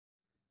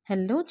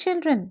Hello,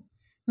 children.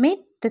 Meet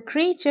the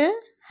creature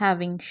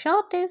having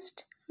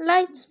shortest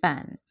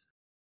lifespan.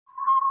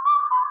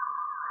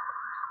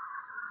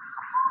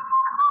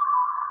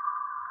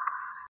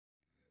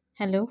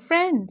 Hello,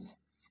 friends.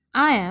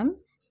 I am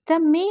the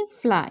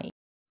mayfly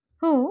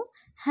who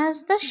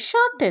has the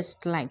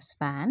shortest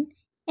lifespan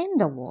in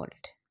the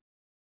world.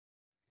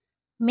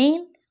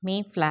 Male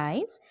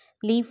mayflies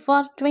live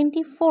for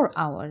 24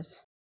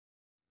 hours,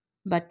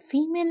 but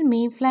female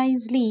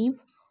mayflies live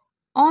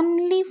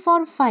only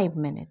for 5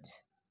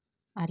 minutes.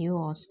 Are you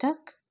all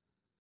stuck?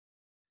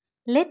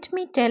 Let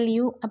me tell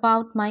you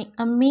about my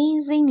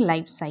amazing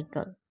life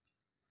cycle.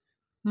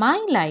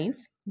 My life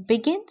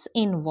begins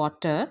in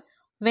water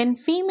when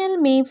female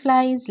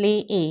mayflies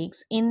lay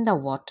eggs in the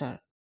water.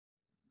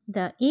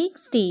 The egg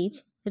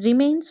stage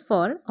remains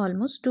for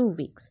almost 2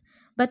 weeks,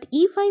 but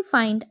if I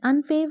find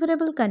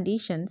unfavorable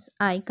conditions,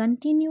 I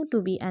continue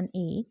to be an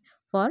egg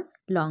for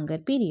longer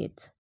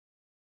periods.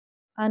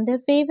 Under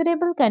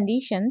favorable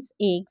conditions,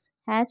 eggs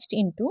hatched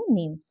into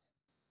nymphs.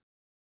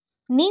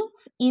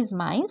 Nymph is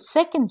my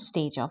second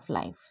stage of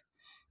life.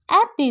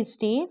 At this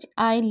stage,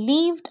 I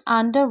lived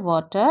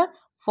underwater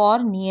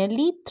for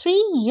nearly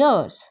 3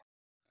 years.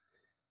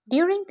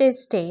 During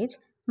this stage,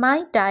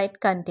 my diet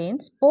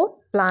contains both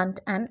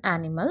plant and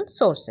animal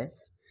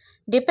sources.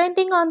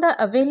 Depending on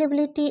the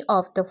availability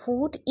of the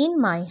food in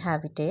my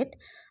habitat,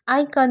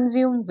 I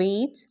consume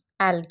weeds,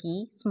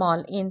 algae,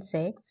 small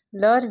insects,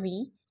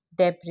 larvae,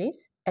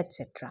 debris,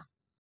 etc.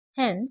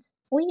 Hence,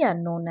 we are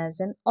known as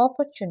an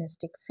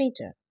opportunistic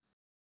feeder.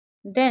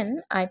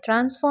 Then I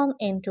transform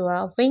into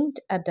a winged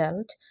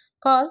adult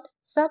called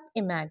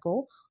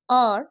subimago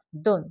or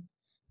dun.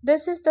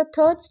 This is the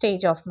third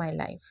stage of my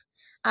life.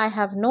 I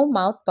have no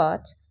mouth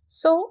parts,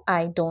 so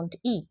I don't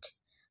eat.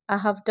 I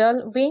have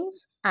dull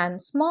wings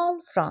and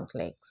small front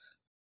legs.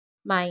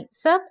 My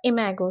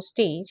subimago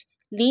stage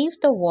leave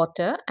the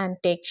water and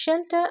take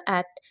shelter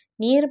at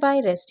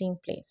nearby resting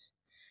place.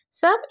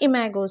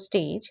 Subimago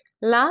stage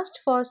lasts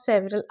for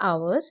several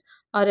hours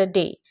or a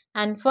day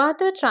and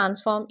further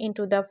transform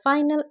into the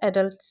final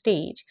adult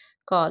stage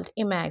called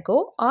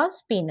imago or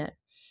spinner.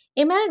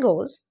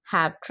 Imagos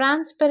have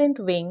transparent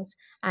wings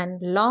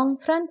and long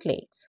front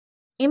legs.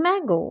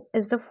 Imago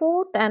is the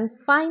fourth and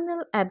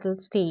final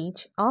adult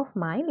stage of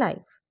my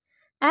life.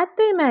 At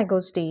the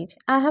imago stage,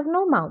 I have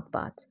no mouth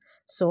parts,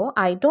 so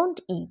I don't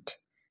eat.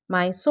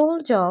 My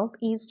sole job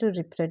is to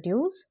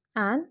reproduce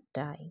and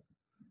die.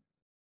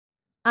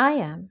 I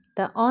am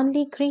the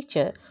only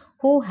creature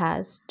who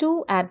has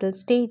two adult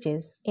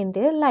stages in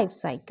their life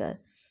cycle,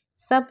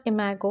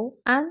 subimago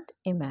and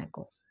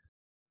imago.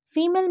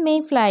 Female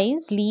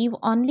mayflies live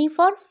only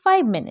for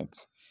 5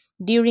 minutes.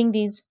 During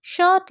this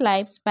short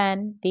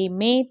lifespan, they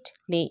mate,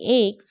 lay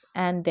eggs,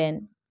 and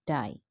then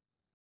die.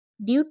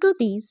 Due to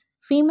this,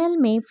 female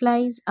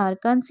mayflies are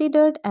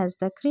considered as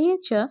the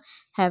creature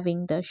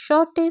having the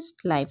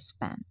shortest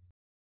lifespan.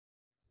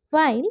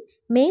 While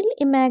male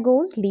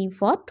imagos live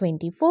for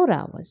 24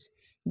 hours,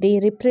 they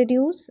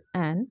reproduce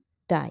and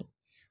die.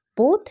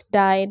 Both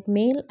died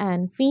male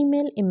and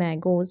female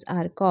imagos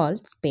are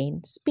called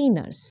Spain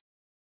spinners.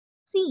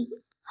 See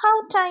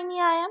how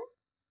tiny I am?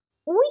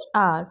 We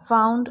are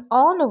found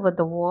all over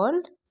the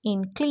world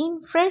in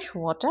clean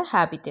freshwater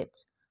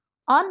habitats,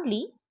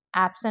 only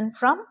absent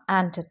from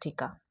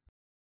Antarctica.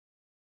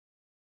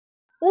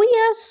 We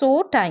are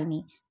so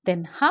tiny,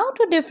 then how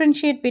to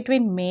differentiate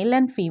between male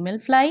and female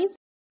flies?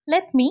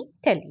 Let me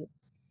tell you.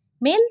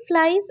 Male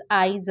flies'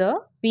 eyes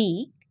are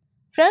big,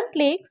 front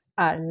legs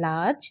are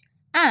large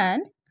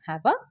and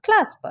have a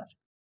clasper,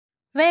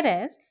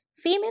 whereas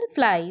female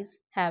flies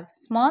have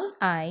small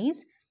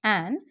eyes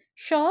and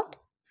short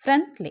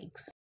front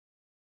legs.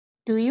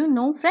 Do you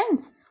know,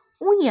 friends?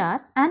 We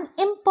are an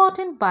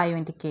important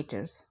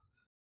bioindicators.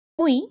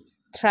 We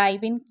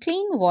thrive in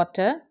clean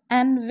water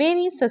and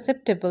very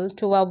susceptible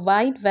to a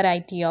wide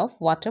variety of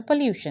water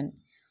pollution.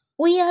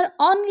 We are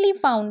only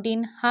found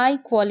in high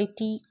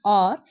quality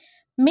or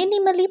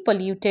minimally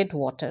polluted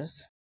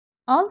waters.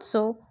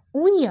 Also,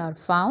 we are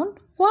found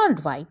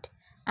worldwide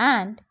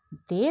and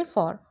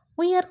therefore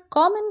we are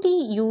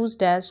commonly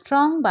used as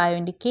strong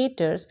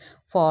bioindicators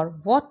for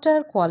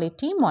water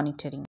quality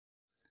monitoring.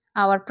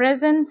 Our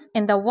presence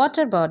in the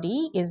water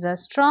body is a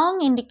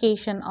strong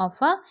indication of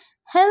a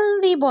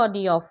healthy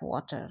body of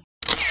water.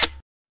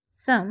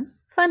 Some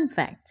fun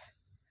facts.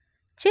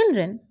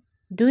 Children,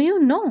 do you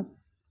know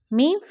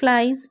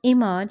mayflies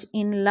emerge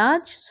in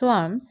large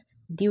swarms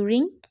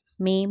during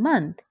May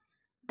month?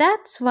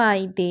 That's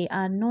why they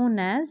are known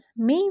as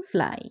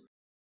mayfly.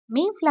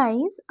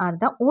 Mayflies are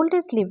the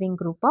oldest living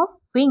group of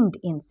winged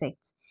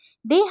insects.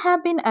 They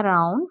have been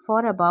around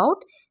for about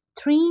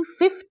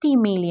 350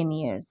 million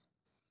years.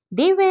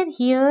 They were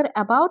here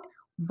about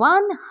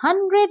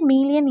 100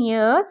 million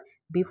years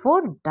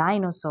before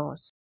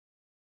dinosaurs.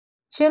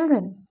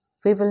 Children,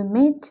 we will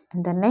meet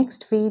in the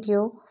next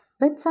video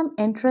with some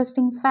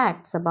interesting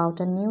facts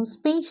about a new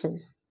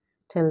species.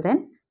 Till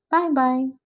then, bye bye.